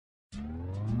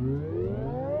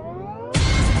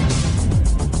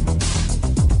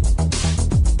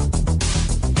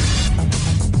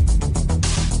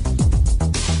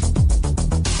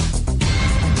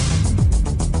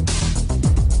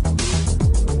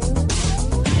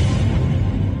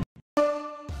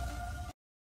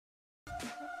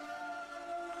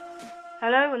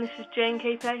Hello, and this is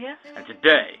JNKPlay here. And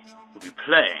today, we'll be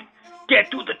playing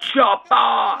Get to the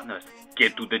Choppa! No, it's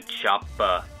Get to the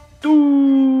Choppa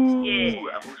Two! Yeah.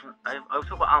 I was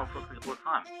talking about Alan Fussing all the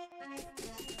time.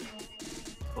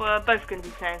 We're both going to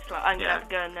be playing, so like, I'm going to have to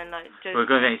go and then like... We're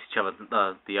going against each other,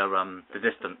 the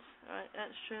distance. Alright,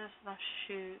 extra, slash,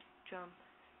 shoot, jump,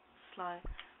 slide.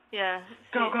 Yeah.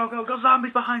 Go, go, go, go,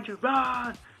 zombies behind you,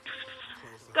 run!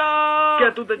 Go!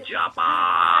 Get to the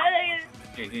Choppa!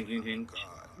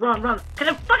 Run, run! Can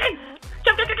I fucking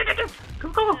jump, jump, jump, jump! Go,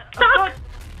 go, go! Stop!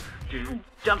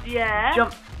 Jump, yeah.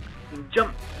 Jump,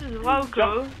 jump. This is well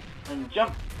cool. And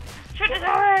jump. Shoot the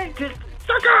guy! Go,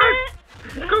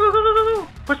 go, go, go, go, go!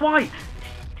 Press Y!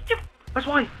 Press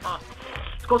Y!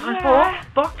 Score times 4!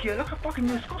 Fuck you, look how fucking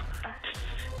you scored!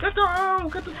 Get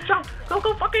to the jump! Go,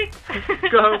 go, fucking!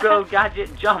 Go, go,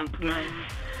 gadget, jump!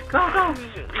 Go, go!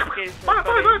 Fire,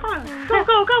 fire, fire, fire! Go,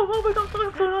 go, go! Oh my god,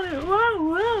 what's going on here? Whoa,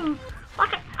 whoa!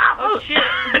 Fuck it! Oh shit!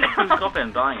 Stop it,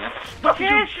 I'm dying, yeah?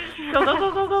 Yes. Go, go,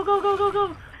 go, go, go, go, go,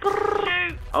 go!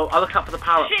 Shoot! Oh, I'll look up for the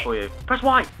power up for you. Press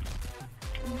Y!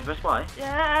 Press Y?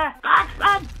 Yeah!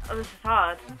 Run! Oh, this is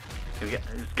hard.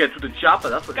 Let's get to the chopper,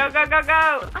 that's what Go, go, go,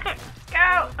 go! Okay.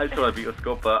 Go! I just want to beat your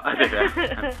score, but I didn't.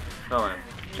 Come on.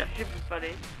 It should be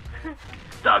funny.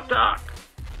 Duck, duck!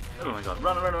 Oh my god,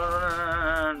 run, run, run,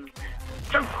 run!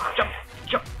 Jump, jump,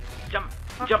 jump, jump,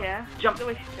 jump, yeah. jump! The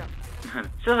way she jumps.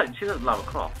 She's like Lara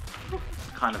Croft.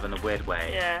 Kind of in a weird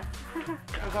way. Yeah.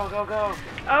 Go, go, go!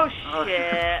 Oh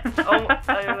shit! Oh,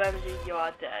 OMG, you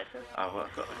are dead. Oh, well,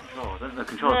 I've got the controls. The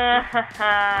controls.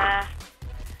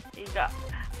 You got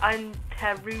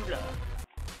Anterula.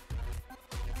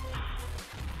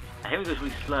 I think it was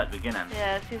really slow at the beginning.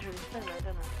 Yeah, it seems really slow though,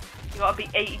 doesn't it? You gotta be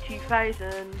 82,000.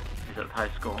 Is that the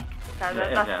highest score?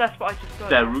 That's what I just got.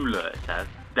 The ruler, it says.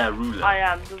 The ruler. I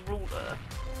am the ruler.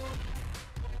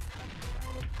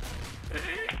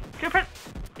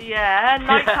 Yeah,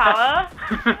 night power.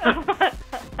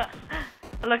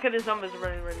 Look at his numbers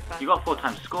running really fast. You got 4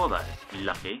 times score though. You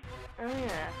lucky. Oh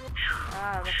yeah.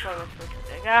 Ah, that's what I was supposed to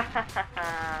do.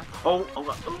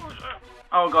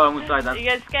 Oh god, I almost died then. You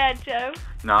get scared, Joe?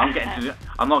 No,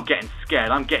 I'm not getting scared.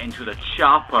 I'm getting to the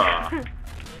chopper.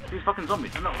 These fucking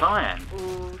zombies, they're not dying.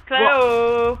 Ooh,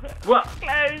 close. What?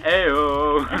 Close.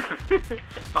 Ayo.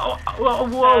 Oh, whoa,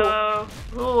 whoa.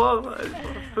 Whoa. It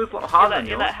feels a lot harder than yours.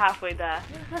 You're like halfway there.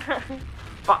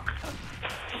 Fuck.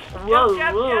 Whoa,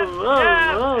 jump, whoa, jump, whoa,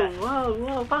 jump. whoa, whoa,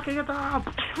 whoa. Fucking get up.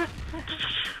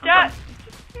 Jump.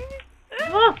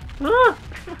 Oh,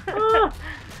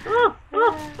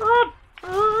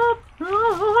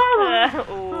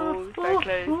 so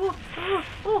close.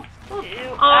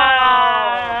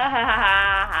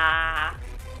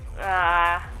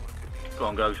 Go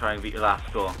on, go try and beat your last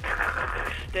score.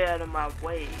 Stay out of my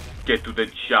way. Get to the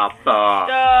chopper.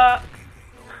 Duck.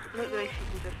 Look at this, you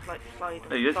can just like slide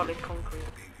on No, solid concrete.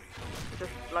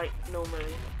 Just like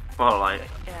normally. Well, like,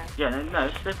 yeah, no,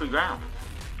 it's slippery ground.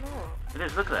 No. It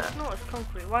is, look at that. No, it's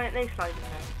concrete. Why aren't they sliding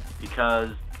there? Because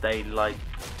they like,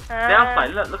 they are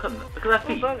sliding. Look at them. Look at their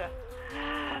feet. Burger.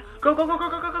 Go, go, go, go,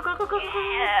 go, go, go, go, go, go.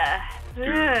 Yeah.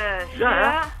 Yeah.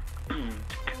 Yeah.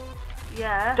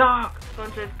 Yeah. Dark.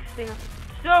 Going to sing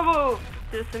double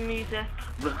to some music.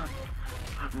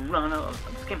 Run.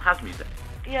 This game has music.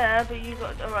 Yeah, but you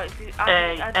got alright. So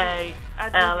A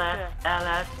L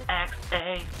S X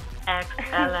A X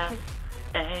L S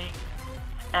A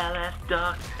L S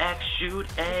duck X shoot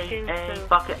A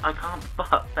fuck it. I can't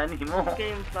fuck anymore. This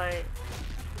game's like.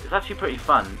 It's actually pretty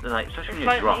fun. Like especially when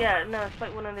Like, you're drunk. yeah, no, it's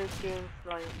like one of those games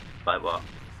like. Like what?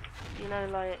 You know,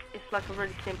 like it's like a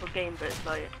really simple game, but it's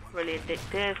like really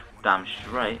addictive. Damn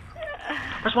straight.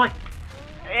 That's why.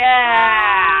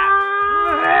 Yeah.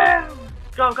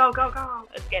 Go, go, go, go.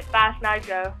 Let's get fast now,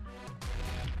 Joe.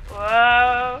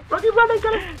 Whoa. Run,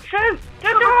 get it. Shoot.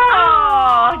 Go, go.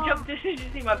 Oh, I jumped as soon as you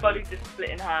see my body just split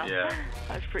in half. Yeah.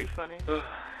 That's pretty funny.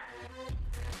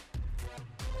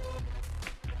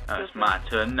 Now it's my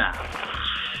turn now.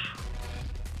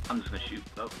 I'm just gonna shoot.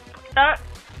 Oh.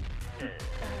 It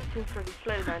seems really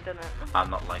slow now, doesn't it? I'm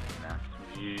not liking that.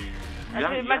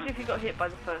 Imagine if you got hit by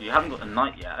the first. You haven't got the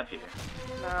knight yet, have you?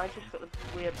 No, I just got the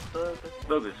weird burger.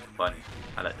 Burger's funny.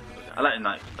 I like the burger. I like the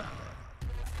knight stuff.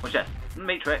 What's that?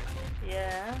 Matrix.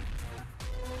 Yeah.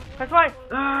 Press Y.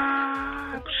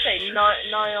 Say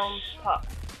Nyon Pup.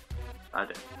 I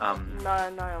don't.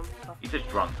 Nyon Pup. He's just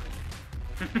drunk.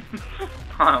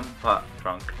 I'm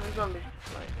drunk. The zombies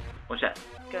just like. What's that?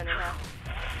 Going in now.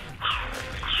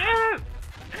 Shoot!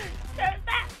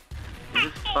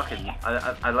 This fucking,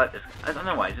 I like this. I don't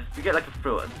know why. Just you get like a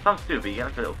thrill. It sounds stupid, but you get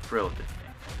like a little thrill. This thing.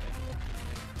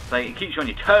 Like it keeps you on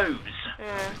your toes.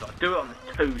 Yeah. Gotta do it on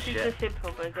the toe It's shit. super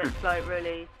simple, but it gets like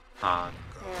really Hard.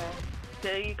 yeah.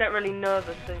 So you get really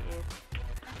nervous, don't you?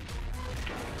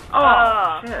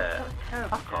 Oh, shit. That was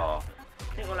terrible. Fuck off.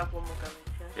 I think we'll have one more go.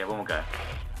 Yeah, one more go.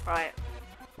 Right.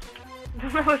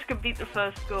 None of us could beat the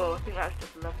first score. I think that's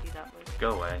just lucky that was.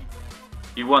 Go away.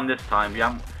 You won this time.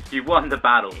 You won the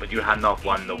battle, but you had not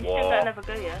won the You war. still better never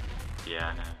go yet. Yeah,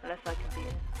 I know. Unless I can beat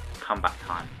it. Comeback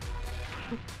time.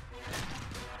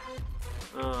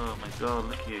 Oh my god,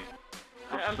 look at you.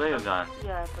 Got Slayer gun.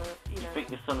 Yeah, but you You know. think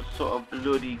you're some sort of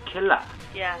bloody killer?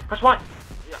 Yeah. Press Y.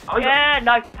 Oh, Yeah,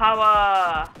 knife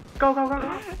power. Go, go, go, go.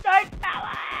 Knife power.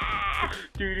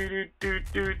 Do do do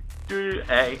do do do.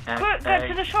 A. Quick, get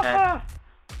to the chopper.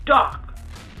 Duck.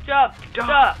 Jump. Duck.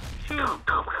 Duck. Shoot. Go,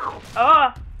 go, go.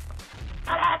 Oh.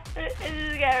 This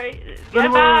is scary. Run Get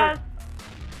away. fast.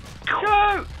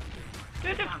 Shoot.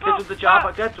 Get to the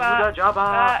Choppa. Get to the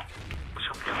Choppa.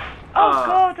 Oh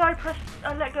god,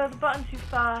 I let go of the button too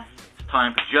fast. It's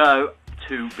time for Joe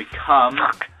to become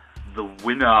the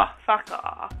winner. Fuck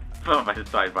off. Oh, I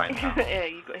just died right now. Yeah,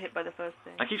 you got hit by the first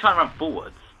thing. I keep trying to run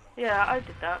forwards. Yeah, I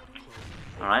did that.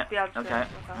 Alright. Be able to Okay.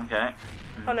 Okay.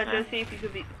 Oh no, just see if you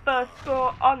can beat the first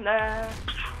score on there.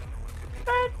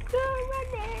 Let's go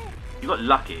run it. You got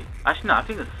lucky. Actually, no, I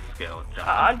think it's a skill.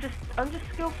 John. I'm just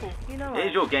skillful, you know. It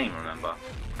is your game, remember?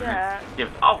 Yeah. Yeah.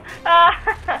 Oh.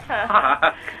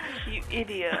 You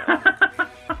idiot.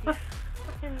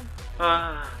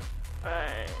 Right.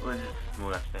 Right. Well, this is more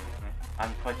or less thing. I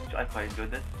quite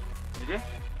enjoyed this. Did you?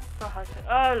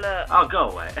 Oh look. Oh, go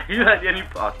away. You had the only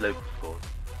past local scores.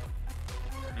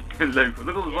 Local.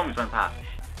 Look at all the zombies went past.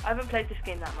 I haven't played this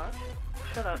game that much.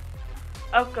 Shut up.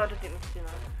 Oh god, I didn't mean to do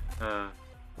that.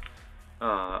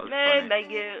 Oh, that was funny.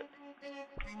 Thank you.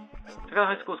 Check out the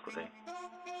high scores quickly.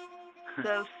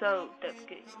 So, dev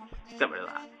games. Get rid of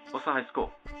that. What's the high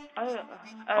score? Oh,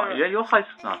 Yeah, your high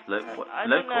score. No, local. I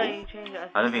don't know, you changed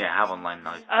it. I don't think I have online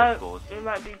high scores. It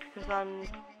might be because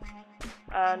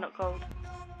I'm not gold.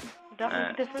 Does that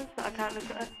make a difference? That I can't look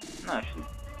at it? No, it shouldn't.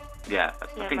 Yeah,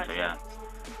 I think so, yeah.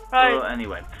 Right. Well,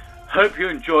 anyway, hope you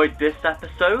enjoyed this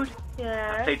episode.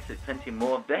 Yeah. I'll take plenty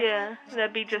more of this. Yeah,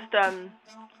 there'd be just,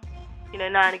 you know,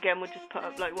 now and again we'll just put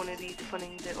up like one of these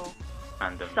funny little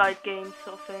Random. side games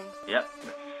sort of thing. Yep,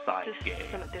 side Just game.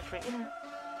 something different, you know.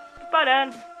 Goodbye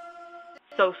then.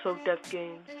 So dev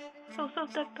games.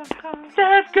 dev.com.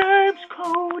 Dev Games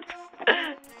Code.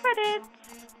 Credits.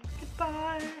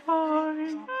 Goodbye.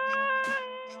 Bye.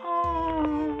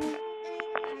 Bye.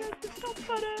 Stop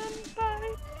button.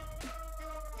 Bye.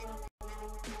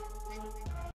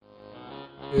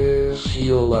 If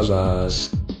you love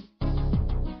us,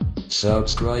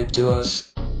 subscribe to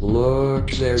us.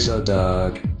 Look, there's a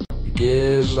dog.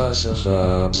 Give us a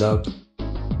thumbs up.